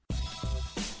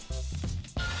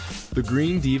The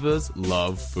Green Divas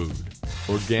love food.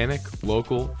 Organic,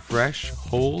 local, fresh,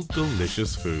 whole,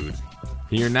 delicious food.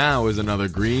 Here now is another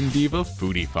Green Diva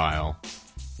Foodie-Phile.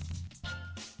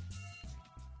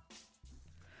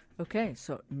 Okay,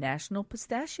 so National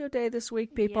Pistachio Day this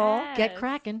week, people. Yes. Get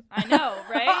cracking. I know,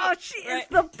 right? Oh, she is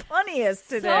the punniest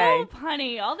today. So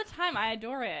punny all the time. I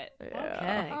adore it.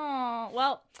 Okay. Oh,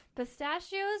 well,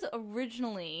 pistachios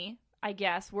originally, I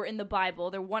guess, were in the Bible.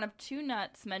 They're one of two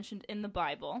nuts mentioned in the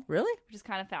Bible, Really? which is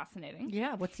kind of fascinating.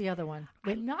 Yeah, what's the other one?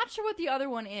 I'm not sure what the other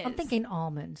one is. I'm thinking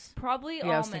almonds. probably Yeah,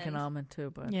 almond. I was thinking almond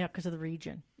too, but Yeah, because of the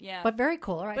region. Yeah. But very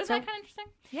cool. All right. But isn't that kind of interesting?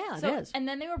 Yeah, So, it is. and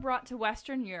then they were brought to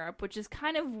Western Europe, which is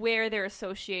kind of where they're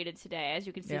associated today, as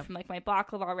you can see Yep. from like my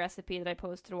baklava recipe that I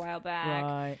posted a while back.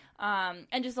 right.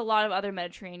 And just a lot of other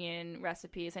Mediterranean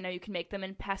recipes. I know you can make them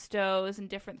in pestos and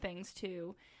different things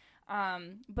too.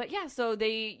 But yeah, so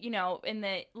they, in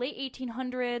the late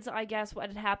 1800s, I guess what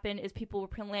had happened is people were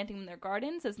planting them in their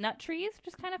gardens as nut trees, which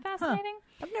is kind of fascinating.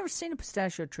 I've never seen a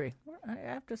pistachio tree. I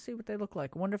have to see what they look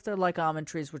like. I wonder if they're like almond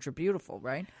trees, which are beautiful,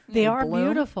 right? They are bloom.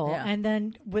 beautiful, Yeah. and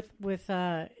then with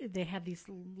they have these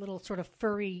little sort of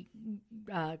furry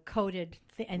coated,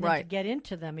 and then to Right. get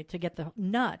into them, to get the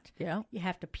nut, Yeah. you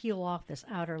have to peel off this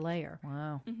outer layer.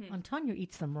 Wow. Antonio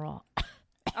eats them raw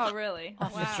Oh, really?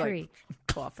 off Wow. the tree.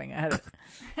 Coughing at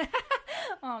it.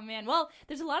 Oh, man. Well,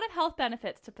 there's a lot of health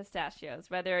benefits to pistachios,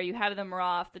 whether you have them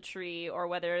raw off the tree or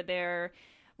whether they're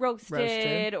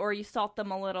roasted or you salt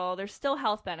them a little. There's still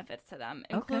health benefits to them,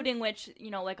 including which,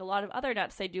 like a lot of other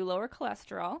nuts, they do lower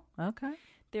cholesterol. Okay.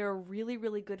 They're really,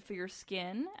 really good for your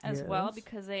skin as well Yes.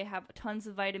 because they have tons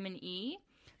of vitamin E.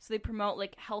 So they promote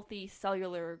like healthy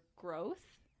cellular growth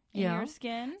in Yeah. your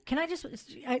skin. Can I just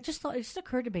thought, it just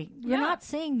occurred to me, Yeah. you're not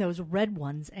seeing those red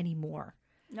ones anymore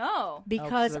No.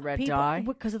 because of the red people, dye?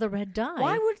 because of the red dye.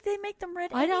 Why would they make them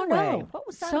red I don't anyway? know. What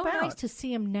was that so about? nice to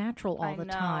see them natural all I the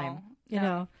know. time. You Yeah.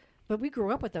 know, but we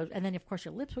grew up with those, and then of course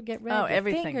your lips would get red. Oh, your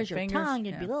everything. fingers, your Fingers, tongue,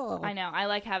 you'd be yeah. ugh. I know. I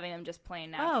like having them just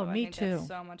plain natural. Oh, I me think that's too.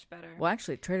 so much better. Well,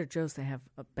 actually, at Trader Joe's, they have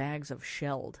bags of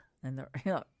shelled. And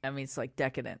they're, it's like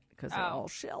decadent because they're all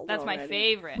shelled. That's my already.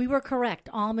 favorite. We were correct.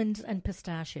 Almonds and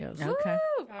pistachios. Okay.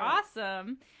 Woo,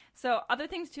 awesome. So other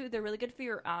things too, they're really good for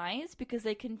your eyes because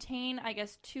they contain, I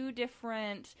guess, two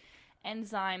different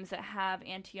enzymes that have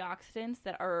antioxidants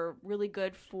that are really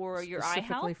good for your eye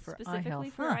Specifically health. for eye Specifically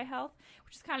health. for Huh. eye health,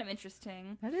 which is kind of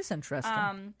interesting. That is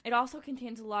interesting. It also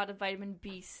contains a lot of vitamin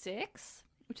B6,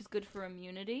 which is good for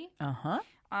immunity. Uh-huh.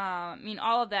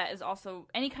 All of that is also,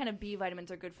 any kind of B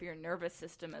vitamins are good for your nervous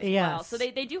system as well. Yes. So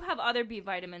they do have other B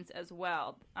vitamins as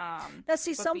well. Now,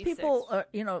 see, but some B6. people,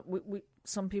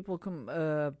 some people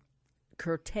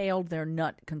curtailed their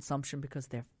nut consumption because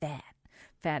they're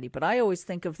fatty. But I always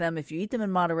think of them, if you eat them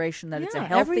in moderation, that it's a Yeah,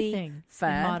 healthy everything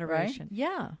fat, in moderation. right?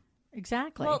 Yeah,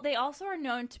 exactly. Well, they also are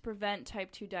known to prevent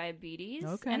type 2 diabetes.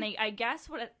 Okay. And I guess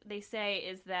what they say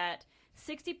is that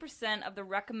 60% of the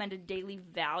recommended daily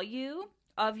value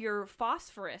of your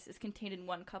phosphorus is contained in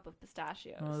 1 cup of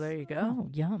pistachios. Oh, there you go. oh,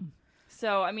 yum.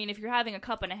 So, if you're having a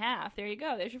cup and a half, there you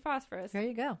go. There's your phosphorus. There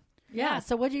you go. Yeah. Yeah.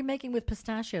 So what are you making with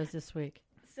pistachios this week?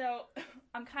 So,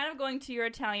 I'm kind of going to your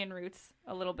Italian roots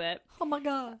a little bit. Oh my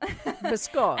God.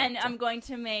 Biscotti. And I'm going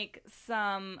to make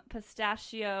some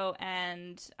pistachio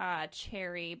and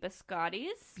cherry biscottis.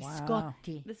 Wow.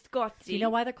 Biscotti. Biscotti. Do you know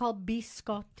why they're called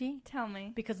biscotti? Tell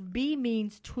me. Because B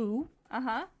means two.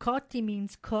 Uh-huh. Cotti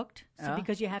means cooked. So Oh.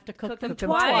 because you have to cook Them them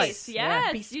twice. twice.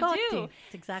 Yes, you Biscotti. do.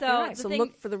 That's exactly So right. the So thing-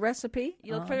 look for the recipe.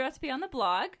 You look for the recipe on the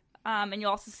blog, and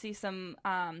you'll also see some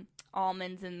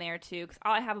almonds in there too, because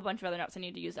I have a bunch of other nuts I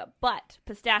need to use up. But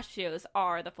pistachios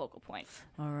are the focal point.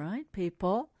 All right,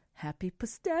 people. Happy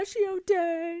Pistachio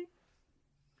Day.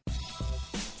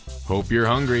 Hope you're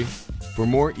hungry. For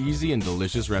more easy and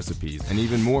delicious recipes and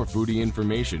even more foodie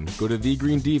information, go to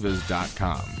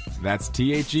thegreendivas.com. That's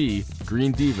THE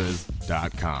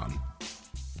greendivas.com.